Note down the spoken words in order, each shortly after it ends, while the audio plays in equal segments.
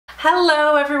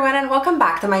Hello everyone and welcome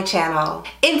back to my channel.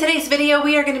 In today's video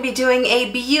we are going to be doing a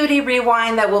beauty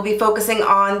rewind that will be focusing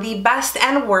on the best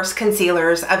and worst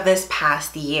concealers of this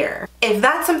past year. If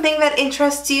that's something that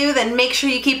interests you, then make sure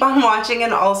you keep on watching,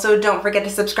 and also don't forget to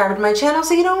subscribe to my channel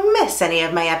so you don't miss any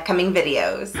of my upcoming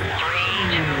videos.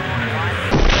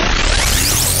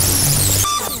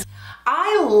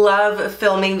 I love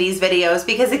filming these videos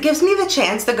because it gives me the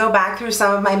chance to go back through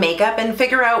some of my makeup and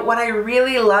figure out what I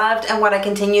really loved and what I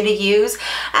continue to use,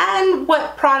 and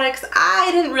what products I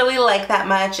didn't really like that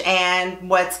much and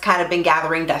what's kind of been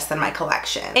gathering dust in my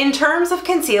collection. In terms of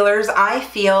concealers, I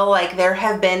feel like there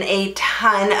have been a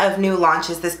ton of new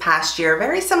launches this past year,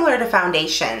 very similar to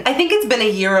foundation. I think it's been a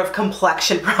year of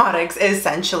complexion products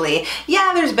essentially.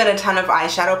 Yeah, there's been a ton of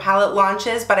eyeshadow palette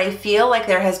launches, but I feel like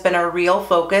there has been a real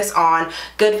focus on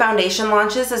good foundation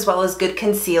launches as well as good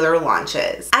concealer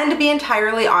launches. And to be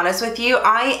entirely honest with you,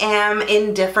 I am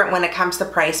indifferent when it comes to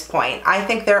price point. I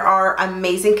think there are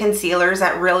amazing concealers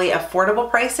at really affordable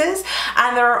prices,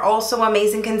 and there are also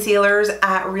amazing concealers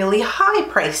at really high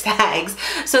price tags.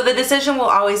 So the decision will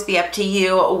always be up to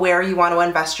you where you want to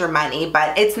invest your money,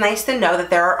 but it's nice to know that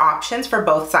there are options for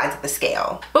both sides of the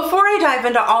scale. Before I dive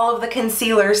into all of the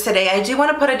concealers today, I do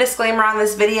want to put a disclaimer on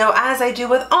this video, as I do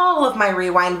with all of my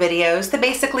rewind videos, to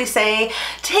basically say,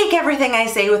 take everything I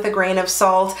say with a grain of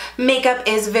salt. Makeup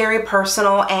is very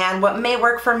personal, and what may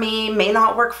work for me may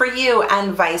not work for you,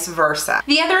 and vice versa.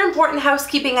 The other important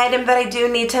housekeeping item that I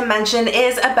do need to mention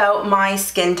is about my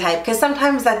skin type, because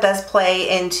sometimes that does play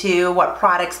into what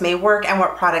products may work and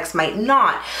what products might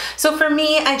not. So for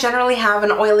me, I generally have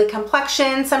an oily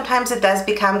complexion. Sometimes it does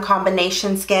become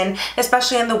combination skin,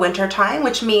 especially in the winter time,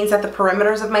 which means that the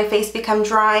perimeters of my face become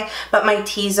dry, but my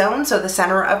T-zone, so the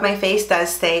center of my face,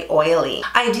 does stay oily.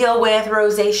 I deal with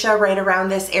rosacea right around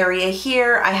this area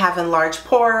here. I have enlarged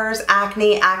pores,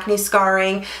 acne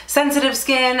scarring, sensitive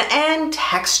skin, and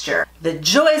texture. The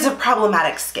joys of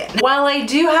problematic skin. While I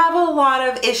do have a lot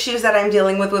of issues that I'm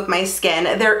dealing with my skin,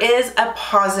 there is a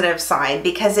positive side,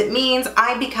 because it means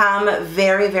I become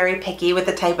very picky with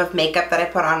the type of makeup that I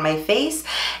put on my face,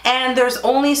 and there's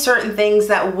only certain things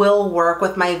that will work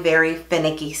with my very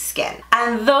finicky skin.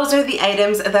 And those are the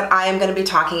items that I am going to be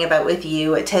talking about with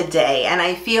you today. And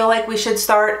I feel like we should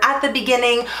start at the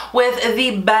beginning with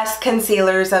the best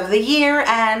concealers of the year,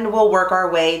 and we'll work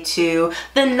our way to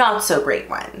the not so great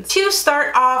ones. To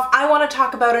start off, I want to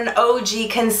talk about an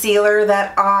OG concealer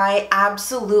that I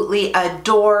absolutely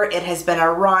adore. It has been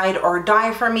a ride or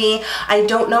die for me. I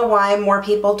don't know why more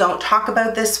people don't talk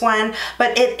about this one,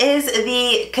 but it is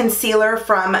the concealer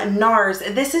from NARS.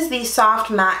 This is the Soft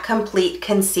Matte Complete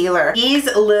Concealer. These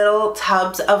little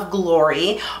tubs of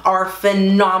glory are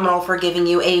phenomenal for giving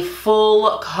you a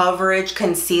full coverage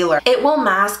concealer. It will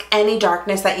mask any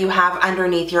darkness that you have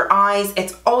underneath your eyes.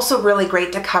 It's also really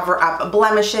great to cover up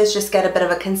blemishes. Just get a bit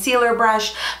of a concealer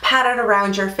brush, pat it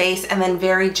around your face, and then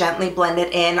very gently blend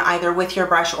it in, either with your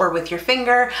brush or with your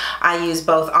finger. I use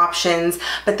both options,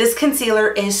 but this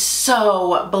concealer is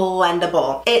so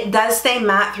blendable. It does stay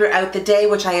matte throughout the day,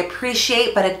 which I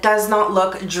appreciate, but it does not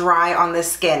look dry on the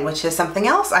skin, which is something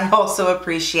else I also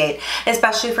appreciate,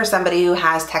 especially for somebody who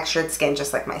has textured skin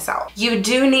just like myself. You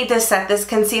do need to set this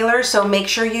concealer, so make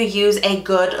sure you use a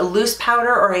good loose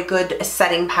powder or a good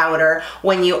setting powder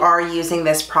when you are using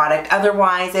this product.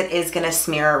 Otherwise, it is going to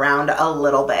smear around a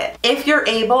little bit. If you're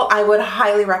able, I would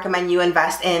highly recommend you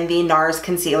invest in the NARS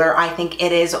concealer. I think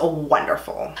it is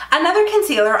wonderful. Another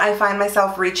concealer I find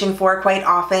myself reaching for quite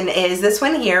often is this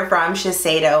one here from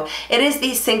Shiseido. It is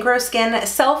the Synchro Skin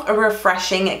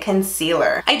Self-Refreshing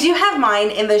Concealer. I do have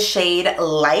mine in the shade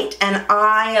Light, and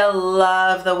I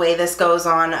love the way this goes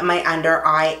on my under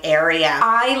eye area.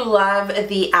 I love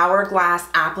the hourglass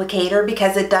applicator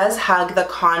because it does hug the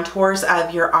contours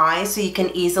of your eyes, so you can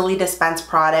easily dispense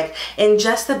product in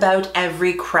just about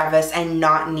every crevice and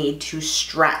not need to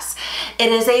stress.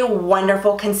 It is a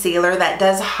wonderful concealer that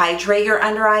does hydrate your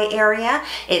under eye area.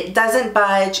 It doesn't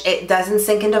budge, it doesn't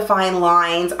sink into fine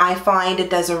lines. I find it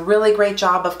does a really great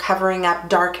job of covering up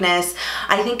darkness.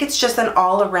 I think it's just an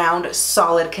all-around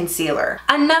solid concealer.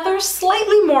 Another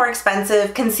slightly more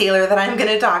expensive concealer that I'm going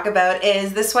to talk about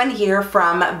is this one here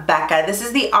from Becca. This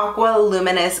is the Aqua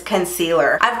Luminous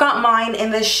Concealer. I've got mine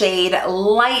in the shade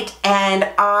Light, and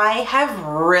I have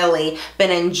really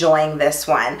been enjoying this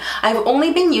one. I've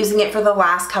only been using it for the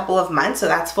last couple of months, so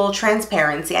that's full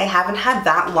transparency. I haven't had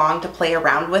that long to play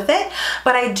around with it,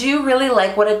 but I do really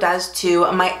like what it does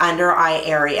to my under eye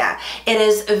area. It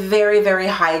is very, very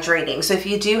hydrating. So if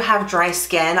you do have dry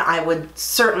skin, I would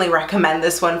certainly recommend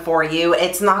this one for you.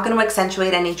 It's not going to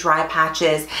accentuate any dry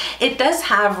patches. It does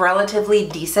have relatively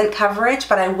decent coverage,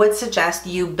 but I would suggest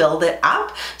you build it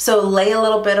up. So lay a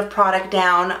little bit of product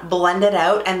down, blend it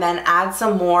out, and then add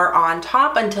some more on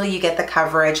top until you get the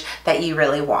coverage that you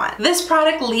really want. This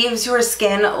product leaves your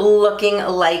skin looking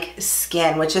like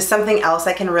skin, which is something else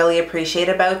I can really appreciate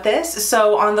about this.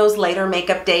 So on those lighter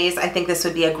makeup days, I think this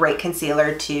would be a great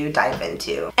concealer to dive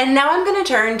into. And now I'm going to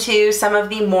turn to some of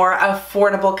the more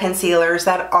affordable concealers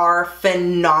that are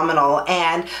phenomenal.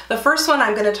 And the first one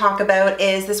I'm going to talk about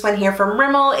is this one here from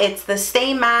Rimmel. It's the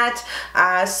Stay Matte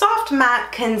Soft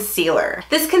Matte Concealer.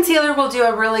 This concealer will do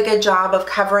a really good job of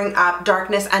covering up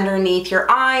darkness underneath your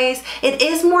eyes. It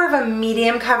is more of a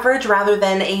medium coverage rather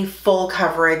than a full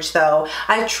coverage though.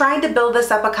 I've tried to build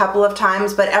this up a couple of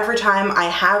times, but every time I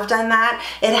have done that,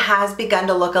 it has begun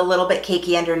to look a little bit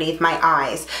cakey underneath my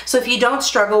eyes. So if you don't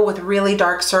struggle with really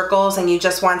dark circles and you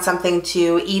just want something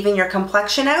to even your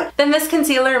complexion out, then this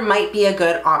concealer might be a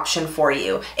good option for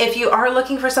you. If you are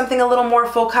looking for something a little more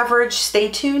full coverage, stay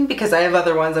tuned because I have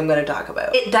other ones I'm going to talk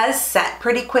about. It does set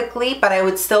pretty quickly, but I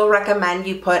would still recommend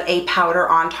you put a powder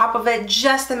on top of it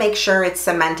just to make sure it's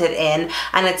cemented in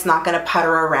and it's not going to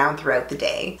putter around throughout the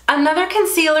day. Another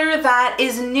concealer that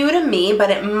is new to me, but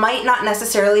it might not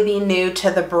necessarily be new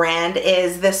to the brand,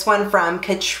 is this one from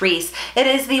Catrice. It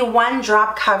is the One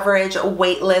Drop Coverage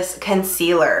Weightless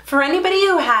Concealer. For anybody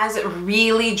who has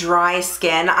really dry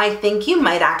skin, I think you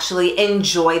might actually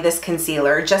enjoy this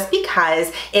concealer just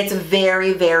because it's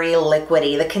very, very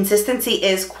liquidy. The consistency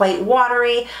is quite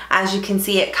watery. As you can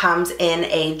see, it comes in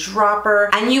a dropper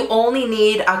and you only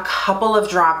need a couple of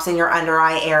drops in your under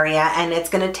eye area and it's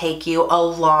going to take you a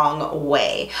long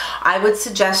way. I would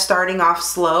suggest starting off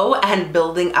slow and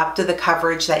building up to the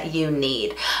coverage that you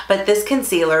need. But this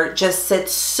concealer just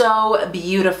sits so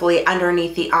beautifully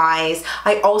underneath the eyes.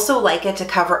 I also like it to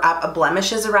cover up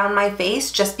blemishes around my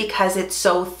face just because it's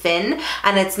so thin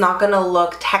and it's not going to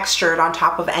look textured on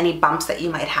top of any bumps that you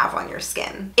might have on your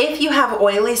skin. If you have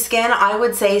oily skin, I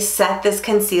would say set this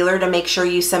concealer to make sure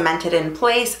you cement it in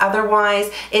place.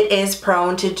 Otherwise, it is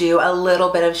prone to do a little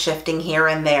bit of shifting here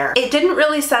and there. It didn't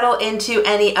really settle into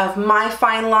any of my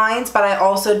fine lines, but I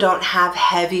also don't have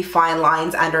heavy fine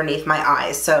lines underneath my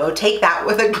eyes, so take that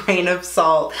with a grain of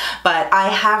salt, but I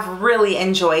have really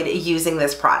enjoyed using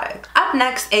this product. Up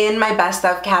next in my best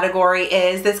of category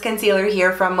is this concealer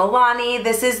here from Milani.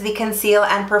 This is the Conceal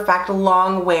and Perfect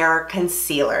Long Wear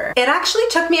Concealer. It actually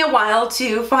took me a while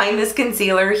to find this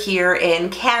concealer here in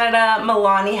Canada.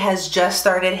 Milani has just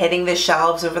started hitting the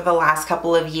shelves over the last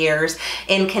couple of years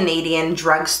in Canadian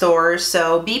drugstores,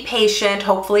 so be patient.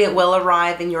 Hopefully it will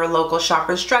arrive in your local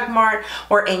Shoppers Drug Mart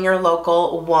or in your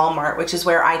local Walmart, which is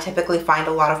where I typically find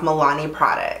a lot of Milani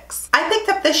products. I picked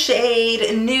up the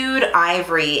shade Nude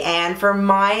Ivory, and for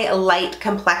my light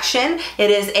complexion, it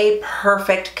is a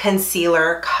perfect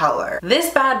concealer color.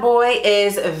 This bad boy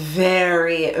is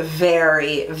very,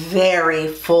 very, very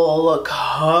full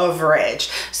coverage.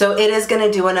 So it is going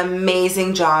to do an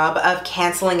amazing job of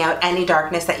canceling out any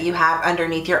darkness that you have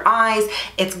underneath your eyes.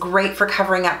 It's great for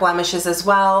covering up blemishes as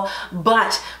well,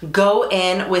 but go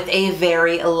in with a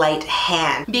very light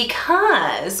hand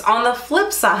because on the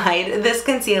flip side, this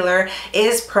concealer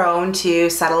is prone to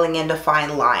settling into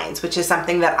fine lines, which is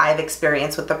something that I've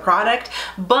experienced with the product,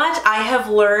 but I have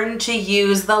learned to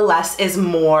use the less is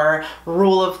more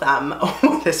rule of thumb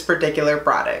with this particular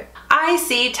product. I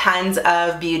see tons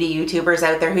of beauty YouTubers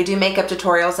out there who do makeup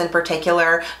tutorials in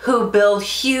particular who build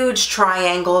huge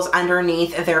triangles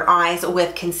underneath their eyes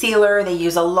with concealer. They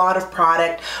use a lot of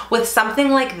product. With something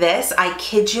like this, I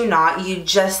kid you not, you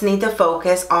just need to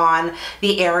focus on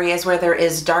the areas where there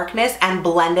is darkness and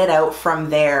blend it out from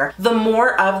there. The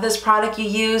more of this product you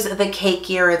use, the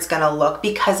cakier it's gonna look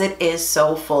because it is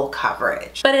so full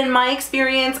coverage. But in my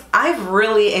experience, I've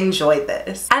really enjoyed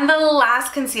this. And the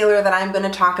last concealer that I'm gonna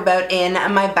talk about in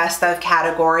my best of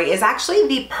category is actually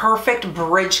the perfect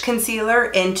bridge concealer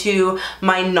into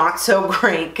my not so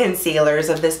great concealers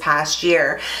of this past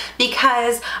year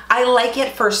because I like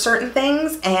it for certain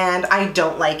things and I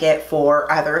don't like it for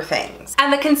other things.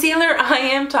 And the concealer I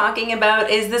am talking about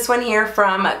is this one here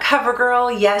from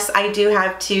CoverGirl. Yes, I do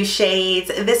have two shades.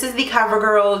 This is the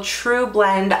CoverGirl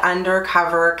TruBlend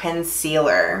Undercover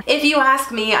Concealer. If you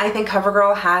ask me, I think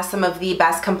CoverGirl has some of the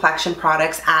best complexion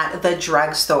products at the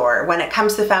drugstore. Dior. When it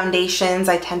comes to foundations,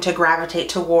 I tend to gravitate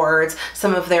towards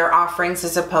some of their offerings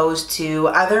as opposed to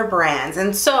other brands.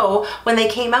 And so when they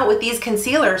came out with these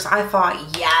concealers, I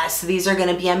thought, yes, these are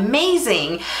gonna be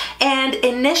amazing. And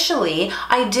initially,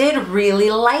 I did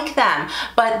really like them.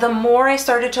 But the more I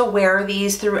started to wear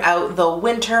these throughout the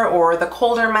winter or the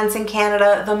colder months in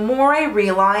Canada, the more I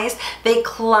realized they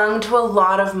clung to a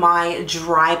lot of my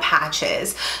dry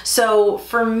patches. So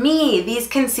for me, these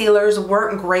concealers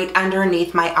weren't great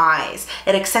underneath my eyes.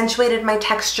 It accentuated my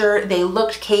texture, they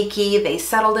looked cakey, they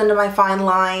settled into my fine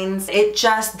lines. It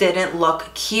just didn't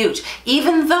look cute,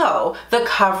 even though the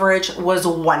coverage was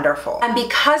wonderful. And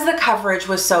because the coverage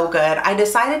was so good, I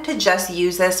decided to just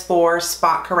use this for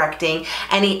spot correcting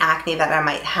any acne that I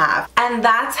might have. And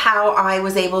that's how I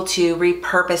was able to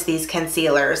repurpose these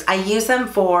concealers. I use them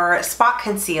for spot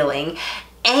concealing.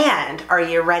 And are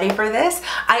you ready for this?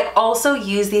 I also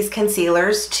use these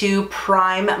concealers to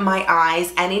prime my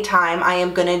eyes anytime I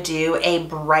am gonna do a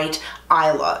bright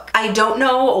eye look. I don't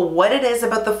know what it is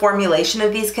about the formulation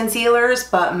of these concealers,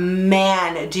 but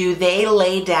man, do they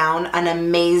lay down an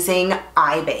amazing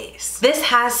eye base. This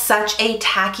has such a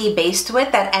tacky base to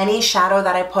it that any shadow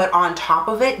that I put on top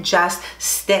of it just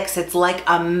sticks. It's like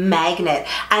a magnet,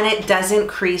 and it doesn't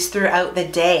crease throughout the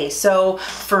day. So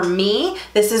for me,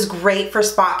 this is great for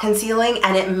spot concealing,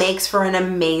 and it makes for an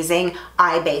amazing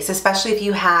eye base, especially if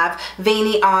you have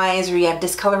veiny eyes or you have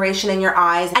discoloration in your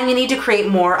eyes and you need to create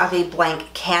more of a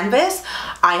blank canvas.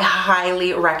 I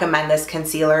highly recommend this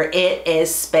concealer. It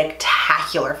is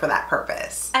spectacular for that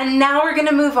purpose. And now we're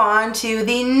gonna move on to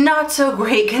the not so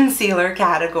great concealer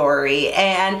category.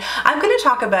 And I'm gonna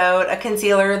talk about a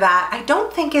concealer that I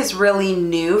don't think is really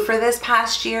new for this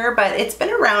past year, but it's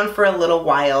been around for a little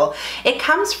while. It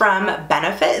comes from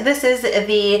Benefit. This is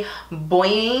the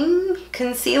Boi-ing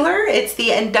concealer. It's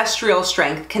the industrial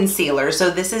strength concealer. So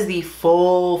this is the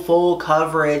full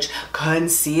coverage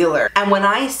concealer. And when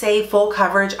I say full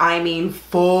coverage, I mean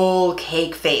full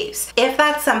cake face. If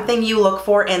that's something you look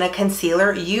for in a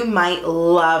concealer, you might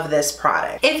love this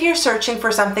product. If you're searching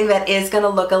for something that is gonna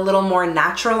look a little more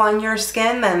natural on your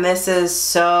skin, then this is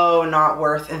so not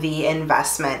worth the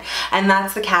investment. And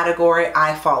that's the category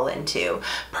I fall into.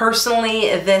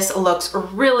 Personally, this looks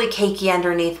really cakey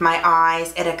underneath my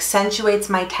eyes. It accentuates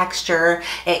my texture,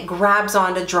 it grabs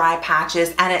onto dry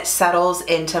patches, and it settles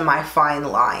into my fine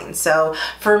lines. So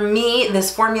for me,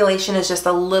 this formulation is just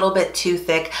a little bit too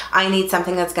thick. I need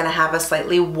something that's gonna have a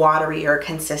slightly waterier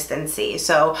consistency.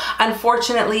 So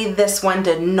unfortunately, this one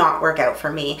did not work out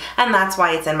for me, and that's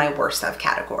why it's in my worst of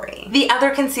category. The other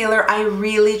concealer I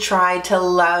really tried to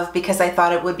love because I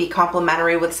thought it would be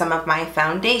complementary with some of my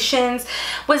foundations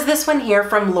was this one here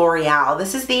from L'Oreal.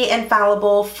 This is the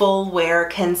Infallible Full Wear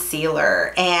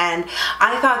Concealer, and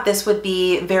I thought this would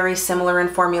be very similar in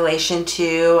formulation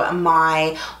to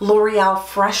my L'Oreal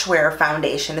Fresh Wear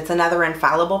foundation. It's another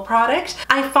Infallible product.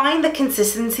 I find the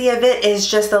consistency of it is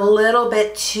just a little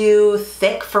bit too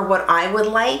thick for what I would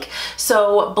like,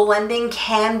 so blending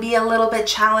can be a little bit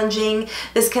challenging.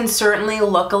 This can certainly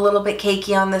look a little bit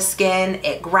cakey on the skin.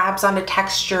 It grabs onto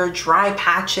texture, dry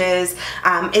patches.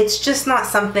 It's just not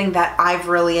something that I've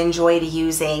really enjoyed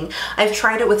using. I've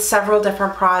tried it with several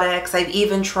different products. I've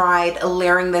even tried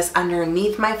layering this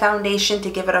underneath my foundation to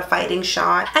give it a fighting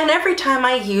shot, and every time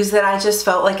I use it, I just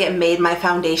felt like it made my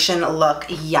foundation look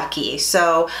yucky.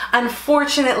 So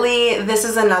unfortunately, this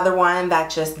is another one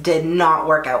that just did not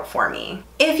work out for me.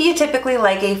 If you typically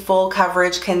like a full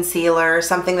coverage concealer,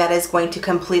 something that is going to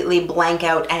completely blank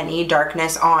out any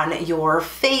darkness on your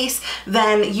face,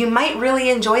 then you might really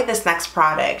enjoy this next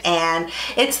product, and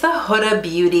it's the Huda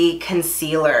Beauty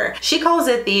Concealer. She calls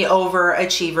it the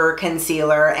Overachiever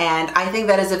Concealer, and I think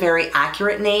that is a very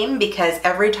accurate name because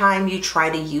every time you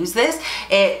try to use this,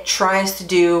 it tries to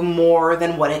do more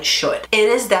than what it should. It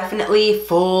is definitely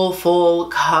full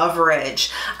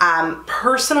coverage.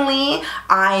 Personally,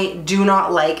 I do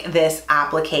not like this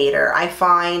applicator. I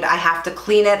find I have to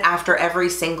clean it after every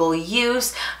single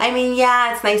use. I mean,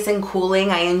 yeah, it's nice and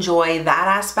cooling. I enjoy that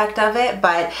aspect of it,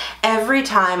 but every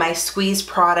time I squeeze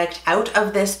product out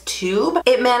of this tube,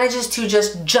 it manages to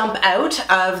just jump out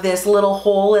of this little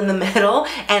hole in the middle,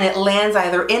 and it lands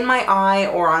either in my eye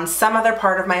or on some other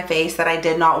part of my face that I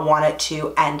did not want it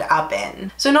to end up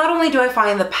in. So not only only do I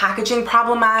find the packaging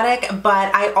problematic,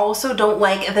 but I also don't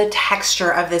like the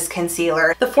texture of this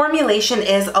concealer. The formulation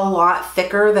is a lot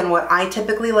thicker than what I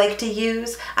typically like to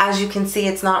use. As you can see,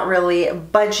 it's not really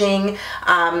budging.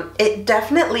 It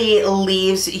definitely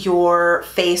leaves your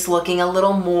face looking a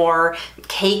little more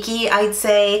cakey, I'd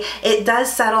say. It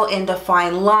does settle into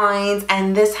fine lines,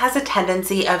 and this has a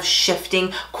tendency of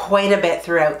shifting quite a bit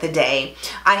throughout the day.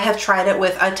 I have tried it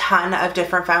with a ton of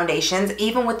different foundations,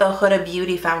 even with the Huda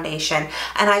Beauty foundation,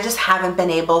 and I just haven't been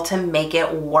able to make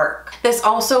it work. This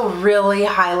also really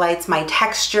highlights my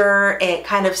texture. It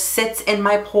kind of sits in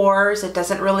my pores. It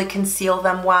doesn't really conceal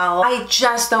them well. I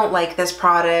just don't like this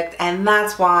product, and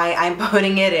that's why I'm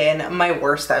putting it in my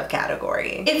worst of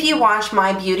category. If you watched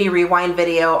my Beauty Rewind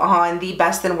video on the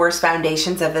best and worst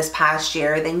foundations of this past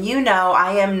year, then you know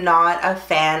I am not a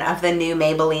fan of the new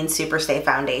Maybelline Superstay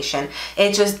foundation.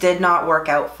 It just did not work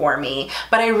out for me,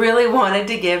 but I really wanted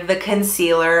to give the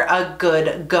concealer a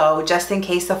good go just in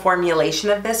case the formulation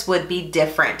of this would be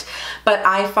different. But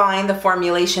I find the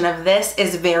formulation of this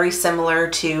is very similar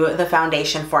to the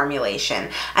foundation formulation,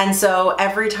 and so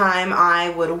every time I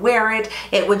would wear it,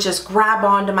 it would just grab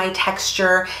onto my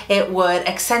texture. It would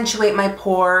accentuate my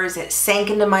pores. It sank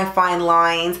into my fine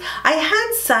lines. I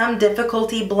had some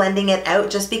difficulty blending it out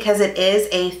just because it is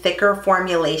a thicker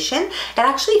formulation. It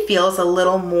actually feels a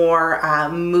little more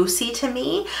moussey to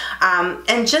me,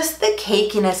 and just the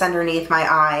cakiness underneath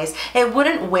my eyes. It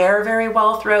wouldn't wear very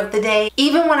well throughout the day.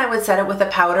 Even when I would set it with a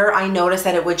powder, I noticed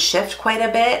that it would shift quite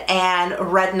a bit, and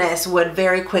redness would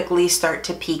very quickly start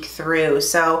to peek through.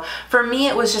 So for me,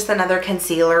 it was just another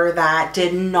concealer that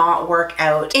did not work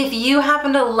out. If you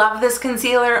happen to love this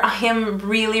concealer, I am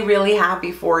really, really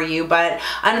happy for you, but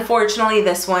unfortunately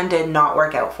this one did not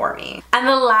work out for me. And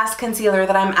the last concealer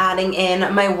that I'm adding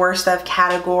in my worst of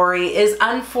category is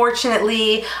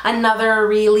unfortunately another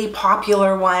really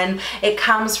popular one. It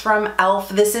comes from e.l.f.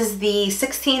 This is the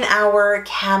 16-hour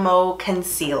Camo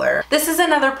Concealer. This is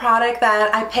another product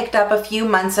that I picked up a few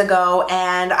months ago,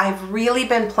 and I've really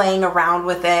been playing around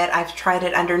with it. I've tried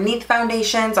it underneath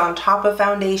foundations, on top of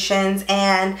foundations,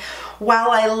 and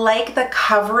while I like the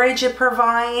coverage it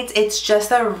provides, it's just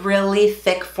a really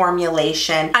thick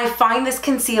formulation. I find this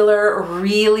concealer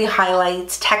really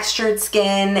highlights textured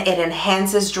skin. It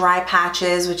enhances dry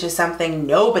patches, which is something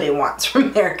nobody wants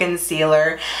from their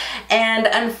concealer. And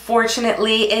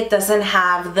unfortunately, it doesn't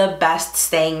have the best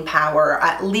staying power,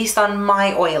 at least on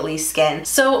my oily skin.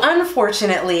 So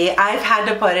unfortunately, I've had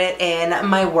to put it in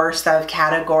my worst of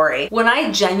category. When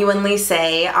I genuinely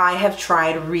say I have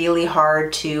tried really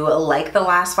hard to like the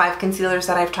last 5 concealers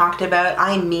that I've talked about,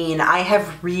 I mean I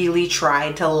have really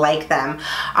tried to like them.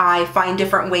 I find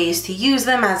different ways to use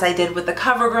them, as I did with the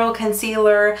CoverGirl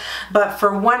concealer, but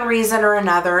for one reason or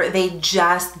another, they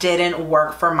just didn't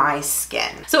work for my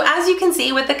skin. So as you can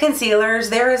see with the concealers,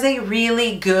 there is a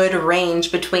really good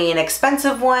range between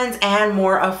expensive ones and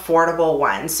more affordable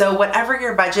ones. So whatever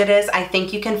your budget is, I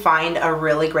think you can find a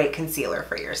really great concealer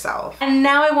for yourself. And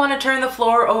now I want to turn the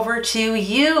floor over to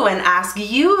you and ask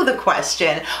you the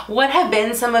question. What have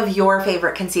been some of your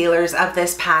favorite concealers of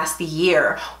this past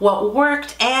year? What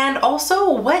worked, and also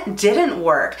what didn't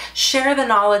work? Share the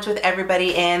knowledge with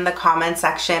everybody in the comment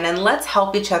section, and let's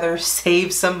help each other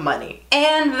save some money.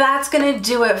 And that's gonna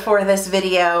do it for this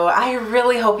video. I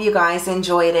really hope you guys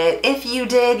enjoyed it. If you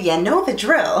did, you know the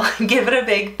drill. Give it a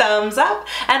big thumbs up,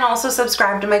 and also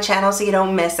subscribe to my channel so you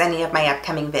don't miss any of my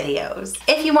upcoming videos.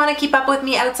 If you want to keep up with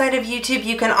me outside of YouTube,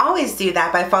 you can always do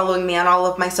that by following me on all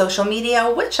of my social media,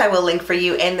 which I will link for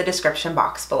you in the description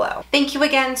box below. Thank you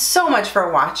again so much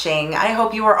for watching. I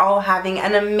hope you are all having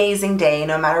an amazing day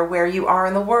no matter where you are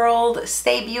in the world.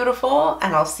 Stay beautiful,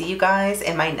 and I'll see you guys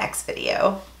in my next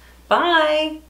video. Bye!